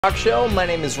Rock Show. My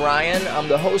name is Ryan. I'm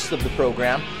the host of the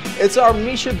program. It's our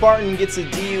Misha Barton Gets a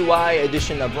DUI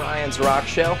edition of Ryan's Rock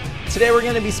Show. Today we're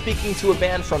going to be speaking to a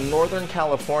band from Northern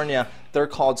California. They're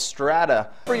called Strata.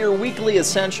 For your weekly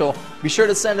essential, be sure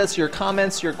to send us your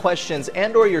comments, your questions,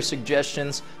 and or your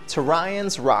suggestions to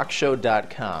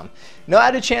ryansrockshow.com. Now, I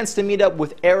had a chance to meet up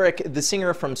with Eric, the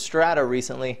singer from Strata,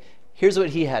 recently. Here's what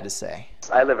he had to say.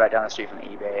 I live right down the street from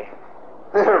eBay.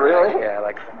 Really? Yeah,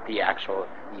 like the actual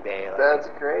eBay. Like, That's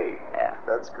great. Yeah.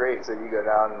 That's great. So you go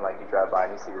down and you drive by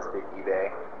and you see this big eBay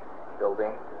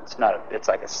building. It's not. It's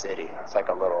like a city. It's like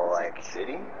a little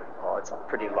City? Well, it's a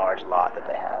pretty large lot that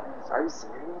they have. Are you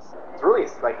serious? It's really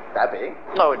that big?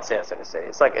 No, I wouldn't say it's like a city.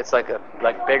 It's like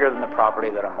bigger than the property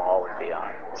that a mall would be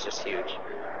on. It's just huge.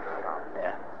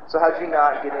 Yeah. So how'd you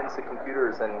not get into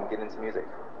computers and get into music?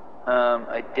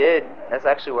 I did. That's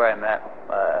actually where I met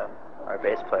our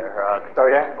bass player, Hrog. Oh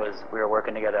yeah? We were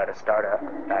working together at a Strata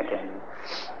back in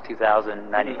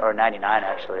 2090 or 99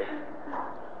 actually.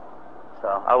 So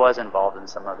I was involved in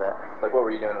some of it. Like what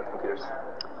were you doing with computers?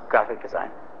 Graphic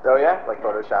design. Oh yeah? Like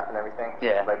Photoshop and everything?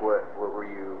 Yeah. Like who were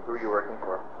you working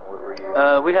for? What were you?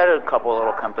 We had a couple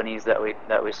little companies that we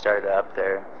started up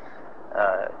there.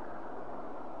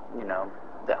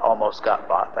 That almost got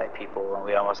bought by people, and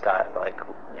we almost got we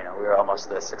were almost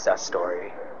the success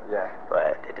story. Yeah.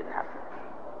 But it didn't happen.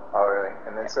 Oh really?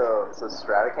 And then so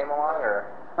Strata came along, or?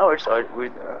 No,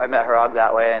 I met Hrog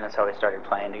that way, and that's how we started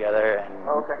playing together. And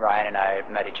okay. Ryan and I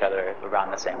met each other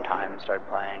around the same time and started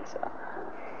playing. So.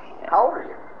 Yeah. How old are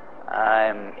you?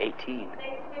 I'm 18.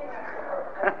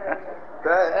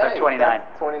 I'm 29.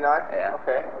 29? Yeah.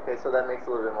 Okay, so that makes a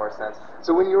little bit more sense.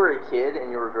 So when you were a kid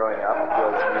and you were growing up,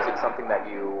 was music something that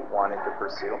you wanted to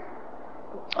pursue?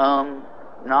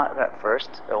 Not at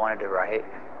first. I wanted to write,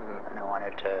 and I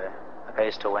wanted to. I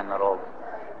used to win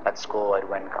at school. I'd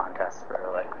win contests for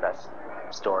best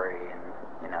story and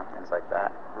things like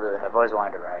that. Really? I've always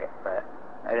wanted to write, but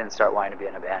I didn't start wanting to be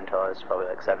in a band until I was probably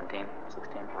 17,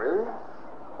 16. Really?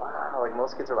 Wow,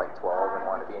 most kids are 12 and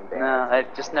want to be in bands. No, I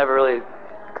just never really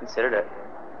considered it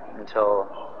until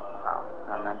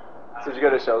and then. So did you go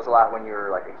to shows a lot when you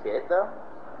were a kid though?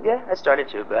 Yeah, I started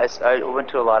to, but I went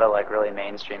to a lot of really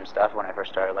mainstream stuff when I first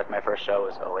started. My first show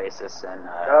was Oasis and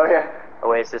oh yeah.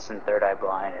 Oasis and Third Eye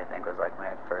Blind, I think was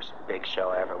my first big show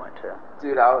I ever went to.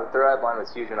 Dude, Third Eye Blind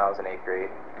was huge when I was in 8th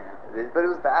grade. Yeah. But it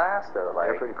was badass though.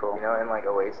 They're pretty cool. And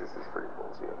Oasis is pretty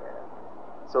cool too, man.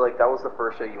 So that was the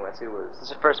first show you went to? This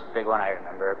is the first big one I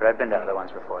remember, but I've been to other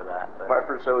ones before that. But. My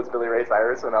first show was Billy Ray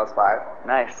Cyrus when I was 5.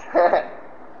 Nice.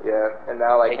 Yeah, and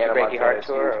now Hannah Montana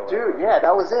tour. Dude, yeah,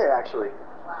 that was it actually.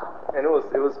 And it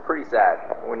was pretty sad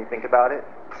when you think about it.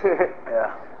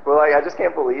 Yeah. But I just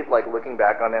can't believe looking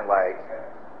back on it I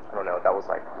don't know, that was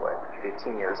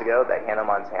 15 years ago that Hannah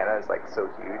Montana is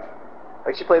so huge.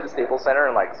 She played the Staples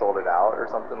Center and sold it out or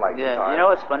something Yeah, you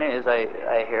know what's funny is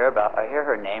I hear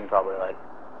her name probably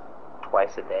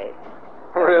twice a day.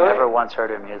 Really? I've never once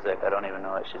heard her music. I don't even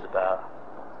know what she's about.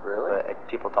 Really? But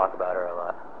people talk about her a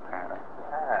lot, apparently.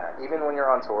 Yeah. Even when you're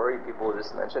on tour, people will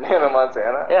just mention Hannah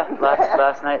Montana. Yeah,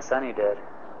 last night Sonny did.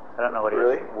 I don't know what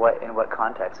really? In what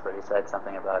context, but he said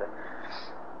something about it.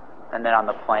 And then on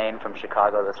the plane from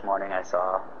Chicago this morning, I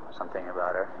saw something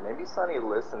about her. Maybe Sonny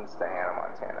listens to Hannah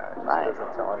Montana. He just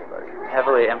doesn't tell anybody.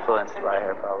 Heavily influenced by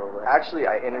her, probably. Actually,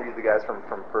 I interviewed the guys from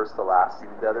First to Last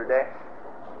the other day,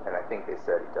 and I think they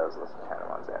said he does listen to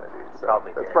Hannah Montana, dude. So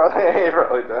probably that's did. He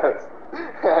probably does.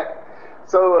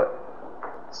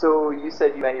 So you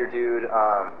said you met your dude.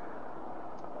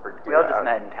 We all just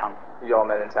met in town. You all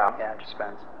met in town? Yeah, just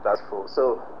friends. That's cool.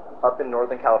 So up in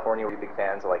Northern California, were you big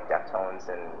fans of Deftones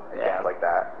and bands like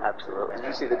that? Absolutely. Did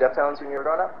you see the Deftones when you were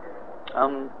growing up?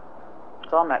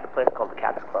 Saw them at a place called the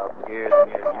Cactus Club years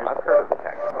and years and years I've ago. heard of the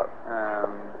Cactus Club.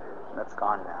 That's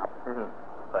gone now. Mm-hmm.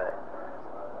 But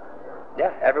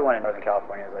yeah, everyone in Northern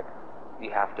California is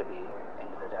you have to be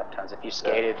into the Deftones. If you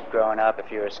skated growing up, if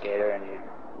you were a skater and you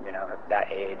at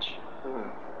that age,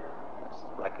 it's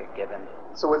a given.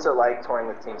 So what's it like touring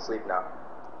with Team Sleep now?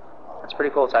 It's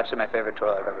pretty cool. It's actually my favorite tour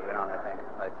I've ever been on, I think.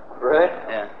 Really?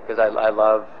 Yeah, because I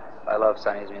love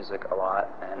Sonny's music a lot,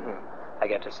 and I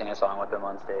get to sing a song with him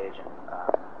on stage,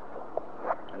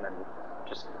 and then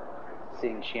just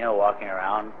seeing Chino walking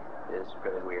around is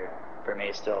really weird for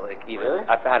me still. Really?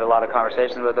 I've had a lot of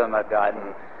conversations with him. I've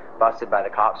gotten busted by the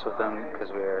cops with him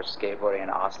because we were skateboarding in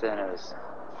Austin. It was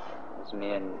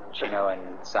me and Chino and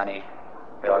Sonny.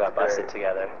 We all got busted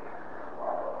together.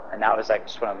 And that was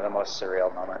just one of the most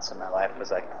surreal moments in my life,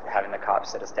 was having the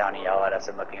cops sit us down and yell at us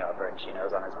and looking over, and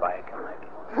Chino's on his bike. I'm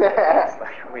it's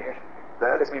weird.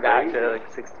 That took me back to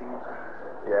 16.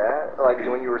 Yeah? Like,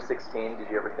 when you were 16, did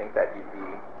you ever think that you'd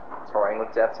be touring with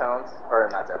Deftones? Or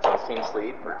not Deftones, Team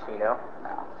Sleep or Chino?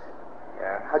 No.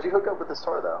 Yeah. How'd you hook up with the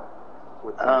store, though?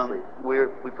 With Team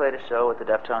Sleep? We played a show with the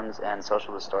Deftones and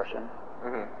Social Distortion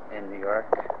Mm-hmm. in New York,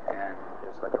 and it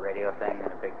was like a radio thing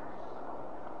and a big,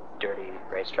 dirty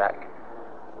racetrack.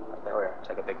 Oh, yeah. It's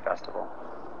like a big festival.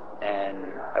 And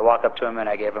I walked up to him and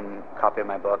I gave him a copy of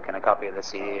my book and a copy of the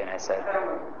CD, and I said,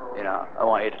 you know, I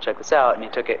want you to check this out. And he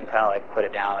took it and kind of like put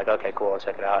it down, like, okay, cool, I'll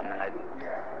check it out. And then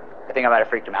I think I might have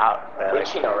freaked him out. But With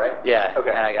Chino, right? Yeah.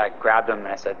 Okay. And I grabbed him and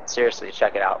I said, seriously,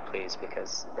 check it out, please,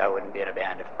 because I wouldn't be in a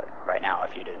band right now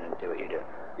if you didn't do what you do.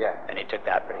 Yeah. And he took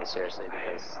that pretty seriously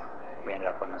because we ended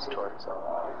up on this tour. So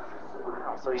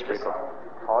he It's just pretty cool.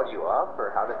 called you up,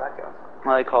 or how did that go?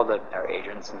 Well, they called our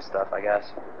agents and stuff, I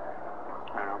guess.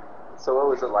 I don't know. So what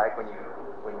was it like when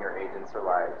your agents were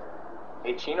like,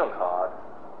 "Hey, Chino called"?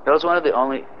 It was one of the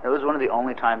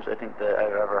only times I think that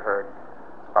I've ever heard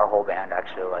our whole band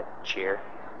actually like cheer.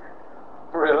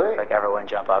 Really? Like everyone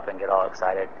jump up and get all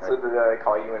excited. So did they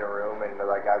call you in a room and they're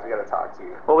like, "Guys, we gotta talk to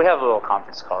you"? Well, we have little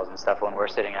conference calls and stuff when we're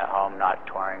sitting at home not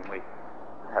touring. We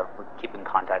keep in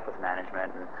contact with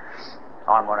management, and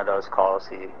on one of those calls,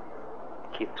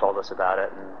 Keith told us about it,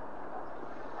 and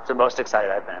it's the most excited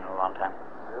I've been in a long time.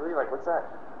 Really? Like, what's that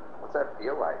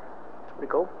feel like? It's pretty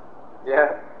cool.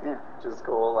 Yeah. Yeah. Just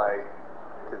cool, like.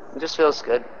 It just feels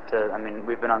good to. I mean,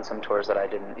 we've been on some tours that I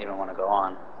didn't even want to go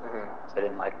on. Mm-hmm. So I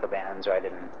didn't like the bands, or I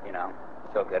didn't,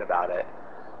 feel good about it.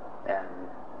 And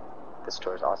this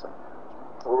tour is awesome.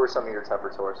 What were some of your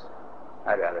tougher tours?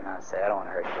 I'd rather not say. I don't want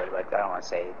to hurt anybody. Like, I don't want to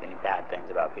say any bad things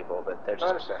about people, but I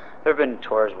understand. there have been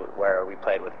tours where we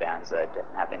played with bands that I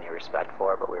didn't have any respect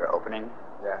for, but we were opening.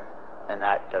 Yeah. And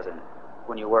that doesn't.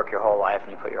 When you work your whole life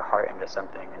and you put your heart into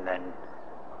something, and then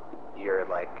you're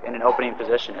like in an opening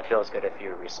position, it feels good if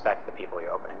you respect the people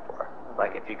you're opening for.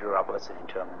 Like if you grew up listening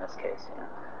to them in this case,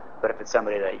 But if it's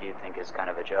somebody that you think is kind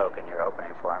of a joke and you're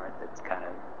opening for them, it's kind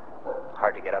of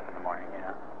hard to get up in the morning,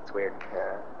 It's weird.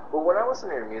 Yeah. Well, when I listen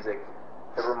to your music,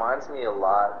 it reminds me a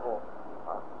lot. Well,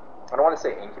 I don't want to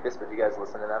say Incubus, but do you guys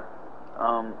listen to them?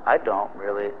 I don't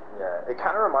really. Yeah. It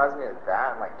kind of reminds me of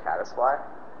that and like Caddisfly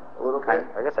a little bit.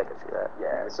 I guess I could see that.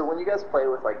 Yeah. So when you guys play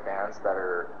with like bands that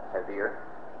are heavier,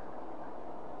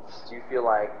 do you feel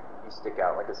like you stick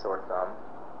out like a sore thumb?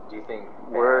 Do you think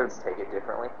bands take it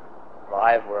differently?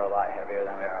 Live, we're a lot heavier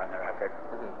than we are on the record.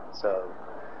 Mm-hmm. So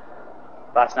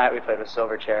last night we played with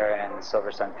Silverchair and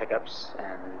Silver Sun Pickups,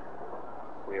 and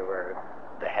we were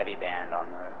the heavy band on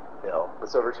the bill. The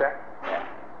Silverchair? Yeah.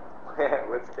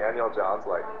 What's Daniel Johns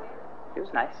like? He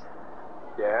was nice.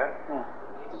 Yeah? Yeah.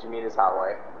 Did you meet his hot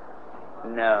wife?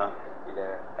 No. You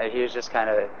didn't? He was just kind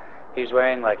of. He was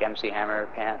wearing like MC Hammer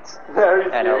pants Are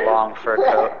you and serious? a long fur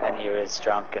coat, and he was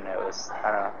drunk, and it was,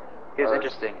 I don't know. He was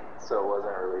interesting. So it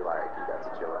wasn't really like you got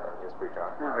to chill with him. He was pretty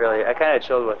drunk. Not really. I kind of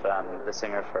chilled with the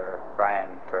singer for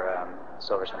Brian for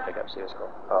Silver Sun Pickups. He was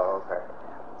cool. Oh, okay.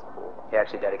 That's cool. He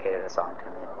actually dedicated a song to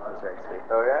me. It was very sweet.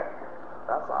 Oh, yeah?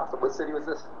 That's awesome. What city was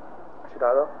this?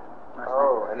 Chicago.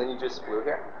 Oh, and then you just flew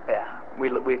here? Yeah.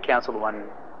 We canceled one.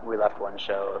 We left one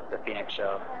show, the Phoenix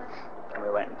show, and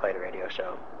we went and played a radio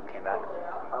show and came back.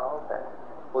 Oh, okay.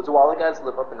 Well, do all the guys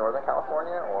live up in Northern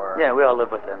California, or? Yeah, we all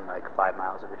live within like 5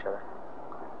 miles of each other.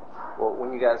 Well,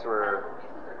 when you guys were,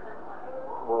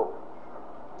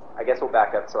 I guess we'll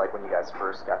back up to like when you guys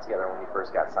first got together, when you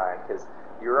first got signed, because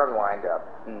you were on Wind Up,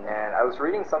 and I was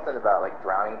reading something about like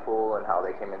Drowning Pool and how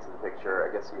they came into the picture.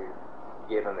 I guess you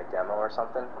gave them a demo or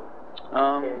something.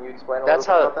 Can you explain a little bit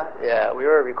about that? Yeah, we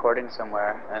were recording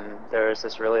somewhere, and there was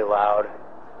this really loud,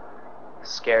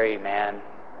 scary man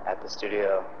at the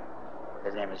studio.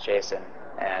 His name is Jason,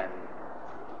 and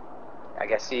I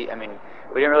guess we didn't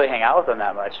really hang out with him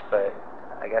that much, but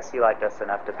I guess he liked us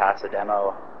enough to pass a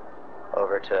demo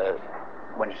over to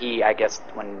when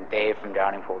Dave from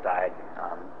Drowning Pool died.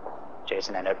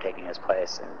 Jason ended up taking his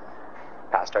place and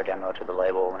passed our demo to the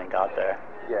label when he got there.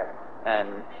 Yeah.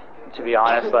 And to be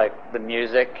honest, like the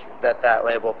music that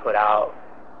label put out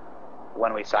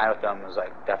when we signed with them was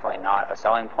like definitely not a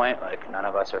selling point. Like none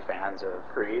of us are fans of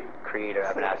Creed or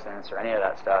Evanescence or any of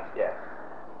that stuff. Yeah.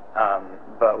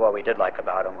 But what we did like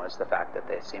about them was the fact that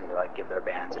they seemed to like give their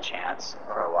bands a chance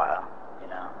for a while.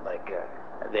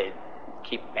 They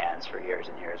keep bands for years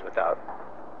and years without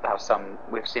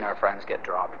we've seen our friends get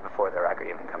dropped before their record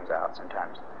even comes out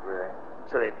sometimes. Really?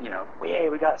 So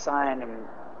we got signed, and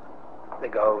they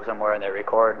go somewhere and they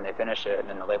record and they finish it, and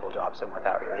then the label drops them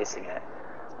without releasing it.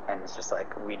 And it's just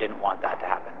like, we didn't want that to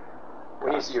happen.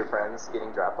 When you see your friends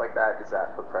getting dropped like that, does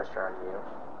that put pressure on you?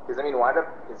 Because Wind Up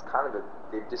is kind of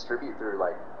they distribute through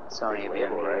like Sony, big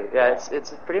label, BMG. right? Yeah,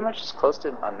 it's pretty much as close to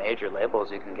a major label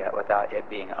as you can get without it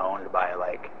being owned by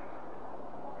like.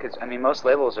 Because I mean, most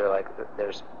labels are like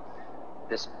there's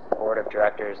this board of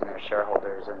directors and there's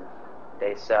shareholders and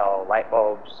they sell light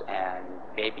bulbs and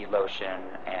baby lotion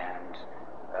and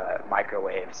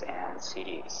microwaves and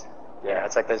CDs. Yeah,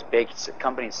 it's like this big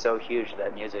company's so huge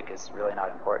that music is really not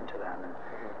important to them, and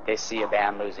they see a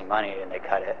band losing money and they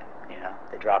cut it. You know,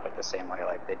 they drop it the same way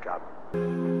like they drop.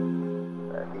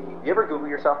 You ever Google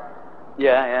yourself?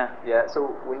 Yeah. Yeah. So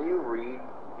when you read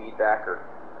feedback or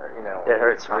you know, It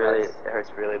hurts comments,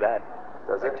 really bad.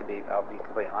 Does it? I'll be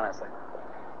completely honest. Like,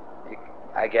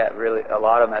 I get really a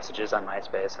lot of messages on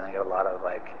MySpace, and I get a lot of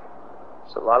like.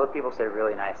 So a lot of people say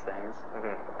really nice things,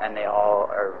 and they all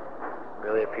are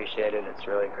really appreciated. It's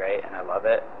really great, and I love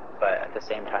it. But at the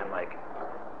same time, like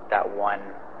that one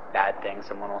bad thing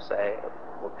someone will say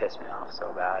will piss me off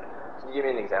so bad. Can you give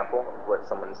me an example of what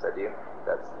someone said to you?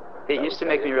 It used to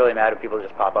make me really mad when people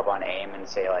just pop up on AIM and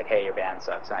say like, "Hey, your band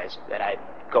sucks," and I'd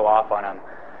go off on them,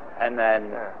 and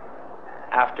then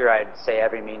after I'd say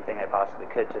every mean thing I possibly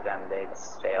could to them, they'd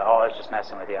say, "Oh, I was just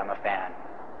messing with you. I'm a fan."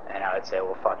 And I would say,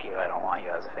 well, fuck you, I don't want you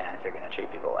as a fan if you're going to treat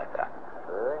people like that.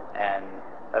 Really? And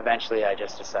eventually I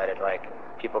just decided, like,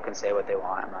 people can say what they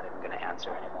want, I'm not even going to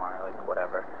answer anymore, like,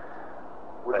 whatever.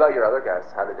 What about your other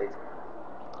guys? How did they...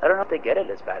 I don't know if they get it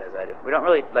as bad as I do. We don't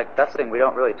really, like, that's the thing, we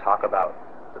don't really talk about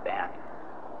the band.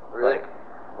 Really? Like,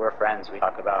 we're friends, we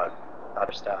talk about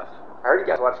other stuff. I heard you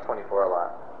guys watch 24 a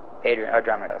lot. Adrian, our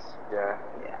drummer does. Yeah.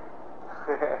 Yeah.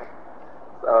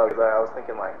 So, cause I was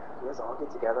thinking, like, you guys all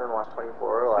get together and watch 24?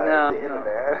 Like, No. in the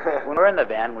band? When we're in the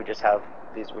band, we just have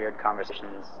these weird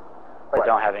conversations that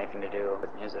don't have anything to do with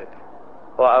music.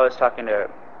 Well, I was talking to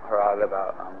Harag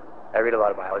about, I read a lot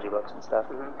of biology books and stuff,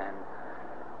 and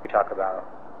we talk about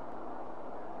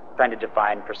trying to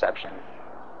define perception.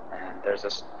 And there's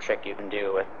this trick you can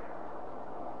do with,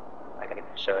 I can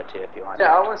show it to you if you want.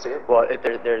 Yeah, I want to see it. Well,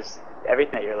 there's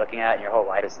everything that you're looking at in your whole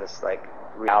life is this, like,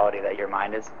 reality that your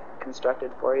mind is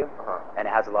constructed for you, and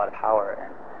it has a lot of power.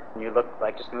 And when you look,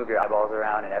 like, just move your eyeballs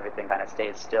around and everything kind of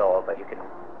stays still, but you can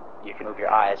move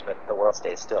your eyes, but the world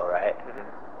stays still, right?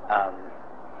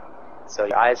 So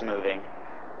your eye's moving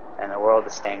and the world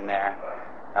is staying there.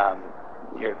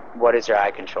 What is your eye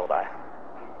controlled by?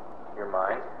 Your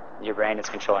mind? Your brain is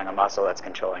controlling a muscle that's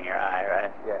controlling your eye,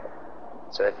 right? Yeah.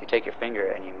 So if you take your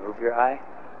finger and you move your eye,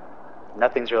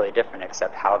 nothing's really different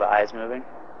except how the eye is moving.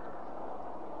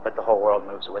 But the whole world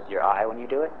moves with your eye when you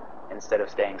do it, instead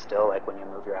of staying still like when you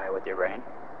move your eye with your brain,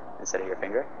 instead of your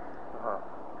finger.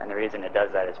 And the reason it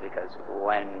does that is because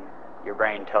when your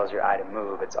brain tells your eye to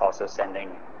move, it's also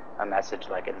sending a message,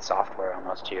 like in software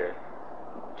almost, to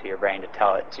your brain to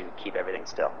tell it to keep everything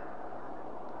still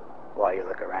while you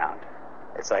look around.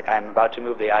 It's like, I'm about to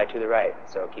move the eye to the right,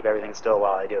 so keep everything still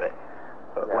while I do it.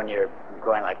 But when you're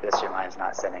going like this, your mind's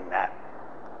not sending that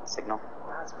signal.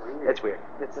 That's weird. It's weird.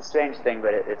 It's a strange thing,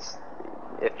 but it's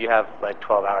if you have like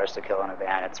 12 hours to kill in a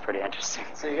van, it's pretty interesting.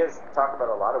 So you guys talk about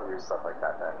a lot of weird stuff like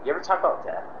that then. You ever talk about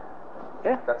death?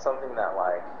 Yeah. That's something that,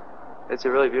 like... It's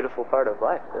a really beautiful part of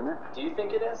life, isn't it? Do you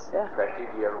think it is? Yeah. Right, do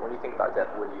you ever, when you think about death,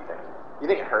 what do you think? You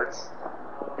think it hurts?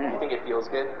 Do you think it feels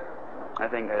good? I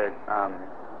think that,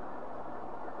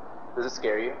 Does it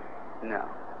scare you? no.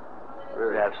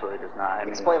 Really? It absolutely does not.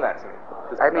 Explain that to me.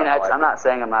 I'm not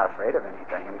saying I'm not afraid of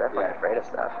anything. I'm definitely afraid of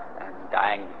stuff. And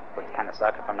dying would kind of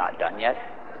suck if I'm not done yet.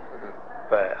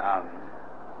 But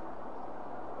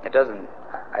it doesn't.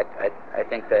 I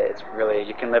think that it's really,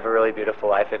 you can live a really beautiful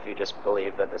life if you just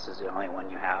believe that this is the only one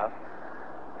you have.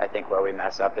 I think where we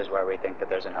mess up is where we think that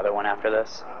there's another one after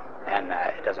this, and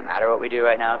that it doesn't matter what we do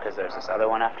right now because there's this other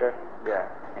one after. Yeah.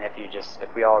 And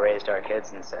if we all raised our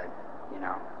kids and said, you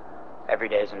know, every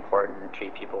day is important,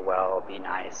 treat people well, be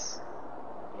nice,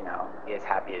 you know, be as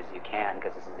happy as you can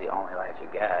because this is the only life you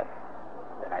get,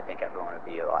 then I think everyone would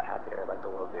be a lot happier, like the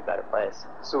world would be a better place.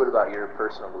 So what about your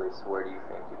personal beliefs? Where do you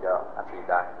think you go after you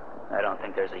die? I don't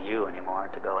think there's a you anymore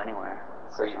to go anywhere.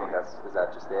 So you think is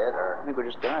that just it, or? I think we're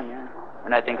just done, yeah.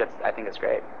 And I think it's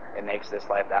great. It makes this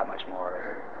life that much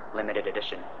more limited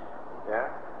edition. Yeah.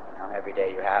 You know, every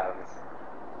day you have.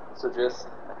 So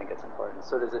I think it's important.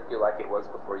 So does it feel like it was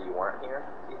before you weren't here,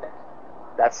 do you think?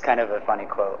 That's kind of a funny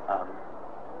quote.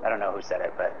 I don't know who said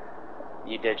it, but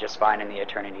you did just fine in the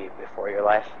eternity before your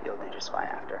life, you'll do just fine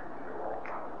after.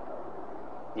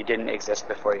 You didn't exist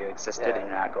before you existed, and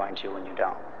you're not going to when you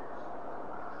don't.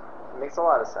 It makes a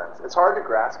lot of sense. It's hard to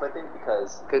grasp, I think,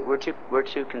 because we're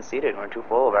too conceited, we're too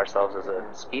full of ourselves as a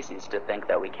species to think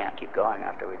that we can't keep going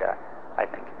after we die. I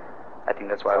think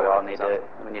that's why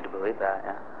we need to believe that.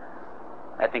 Yeah.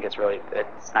 I think it's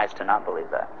nice to not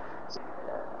believe that.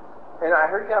 Yeah. And I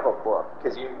heard you have a book,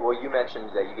 because you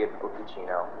mentioned that you gave a book to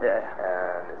Chino. Yeah.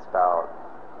 And it's about,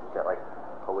 you got like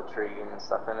poetry and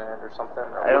stuff in it or something?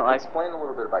 Or I don't like... Explain a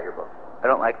little bit about your book. I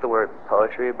don't like the word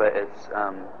poetry, but it's,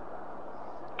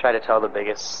 try to tell the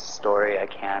biggest story I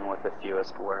can with the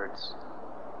fewest words.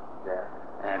 Yeah.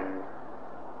 And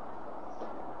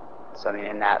so, I mean,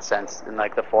 in that sense, in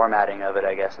like the formatting of it,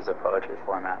 I guess, is a poetry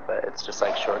format, but it's just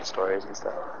like short stories and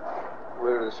stuff.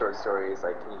 What are the short stories?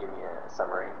 Like, can you give me a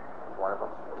summary of one of them?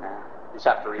 Nah. You just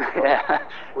have to read the book. Yeah.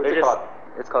 What's it called?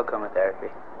 It's called Coma Therapy.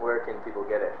 Where can people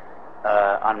get it?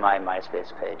 On my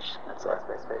MySpace page. That's it.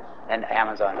 MySpace page. And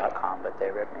Amazon.com, but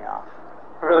they ripped me off.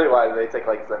 Really? Why? Do they take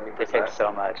like 70%? They take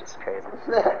so much. It's crazy.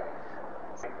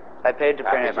 I paid to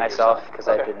print it myself because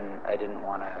I didn't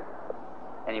want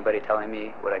anybody telling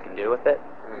me what I can do with it,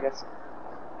 I guess.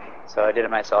 So I did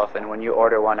it myself, and when you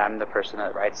order one, I'm the person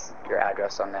that writes your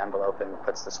address on the envelope and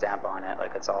puts the stamp on it.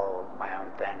 Like, it's all my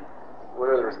own thing. What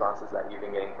are the responses that you've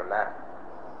been getting from that?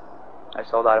 I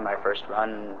sold out of my first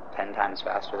run 10 times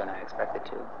faster than I expected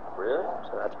to. Really?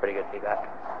 So that's pretty good feedback.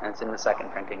 And it's in the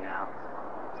second printing now.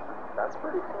 That's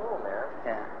pretty cool, man.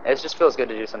 Yeah. It just feels good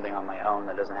to do something on my own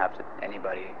that doesn't have to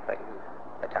anybody like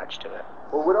attached to it.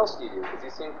 Well, what else do you do? Because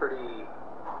you seem pretty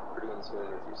in tune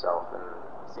with yourself, and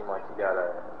you seem like you got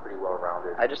a pretty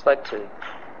well-rounded... I just like to...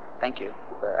 Thank you.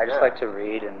 But I just like to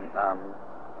read, and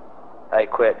I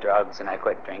quit drugs, and I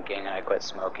quit drinking, and I quit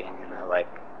smoking, and I like...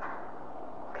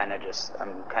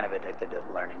 I'm kind of addicted to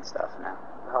learning stuff now.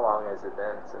 How long has it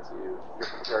been since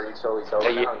are you totally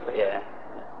sober now? Yeah.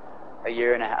 A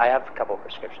year and a half. I have a couple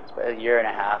prescriptions, but a year and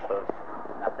a half of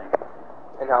nothing.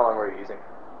 And how long were you using?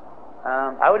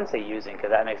 I wouldn't say using,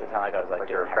 because that makes it sound like I was like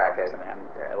you're doing a crackhead.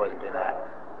 I wasn't doing that.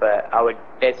 But I would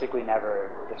basically never,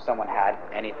 if someone had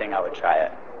anything, I would try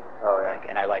it. Oh, yeah.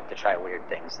 And I like to try weird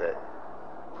things that,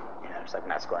 just like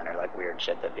mescaline or like weird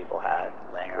shit that people had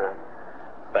laying around.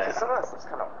 But some of that's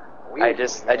kind of weird.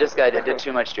 I did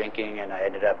too much drinking, and I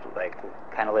ended up like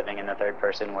kind of living in the third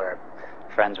person where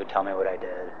friends would tell me what I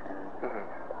did,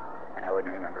 and I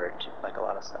wouldn't remember like a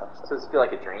lot of stuff. So does it feel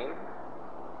like a dream?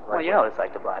 Well, you know what it's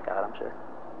like to black out, I'm sure.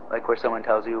 Like where someone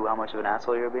tells you how much of an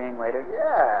asshole you're being later.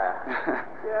 Yeah.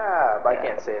 Yeah, but I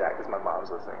can't say that because my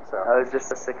mom's listening. So I was just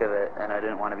so sick of it, and I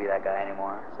didn't want to be that guy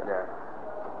anymore. So. Yeah.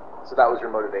 So that was your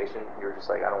motivation. You were just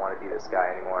like, I don't want to be this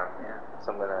guy anymore. Yeah.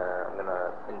 So I'm gonna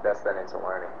invest that into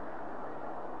learning.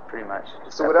 Pretty much.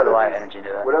 Just so put a lot of energy into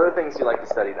that. What other things do you like to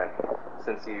study then?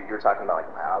 Since you're talking about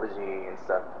like biology and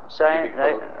stuff. Science.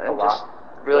 I'm just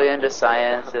really into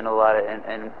science and a lot of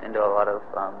into a lot of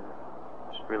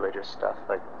religious stuff,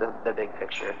 like the big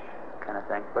picture kind of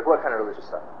thing. Like what kind of religious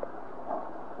stuff?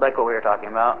 Like what we were talking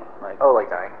about. Like like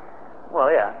dying. Well,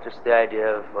 yeah, just the idea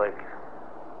of like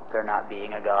there not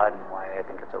being a God and why I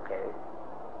think it's okay.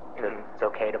 It's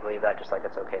okay to believe that, just like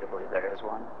it's okay to believe there is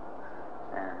one.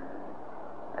 And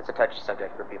it's a touchy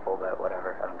subject for people, but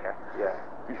whatever, I don't care. Yeah.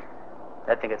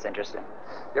 I think it's interesting.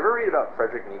 You ever read about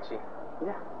Friedrich Nietzsche?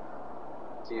 Yeah.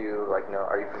 Do you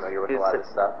are you familiar with a lot of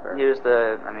this stuff? Or? His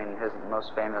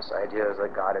most famous idea is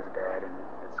like God is dead, and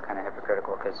it's kind of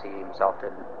hypocritical because he himself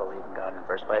didn't believe in God in the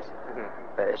first place.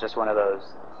 But it's just one of those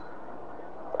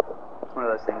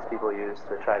things people use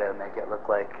to try to make it look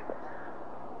like,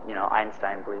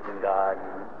 Einstein believed in God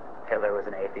and Hitler was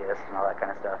an atheist and all that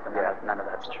kind of stuff, and none of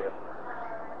that's true.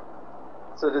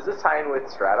 So does this tie in with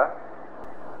Strata?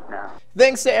 No.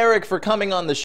 Thanks to Eric for coming on the show.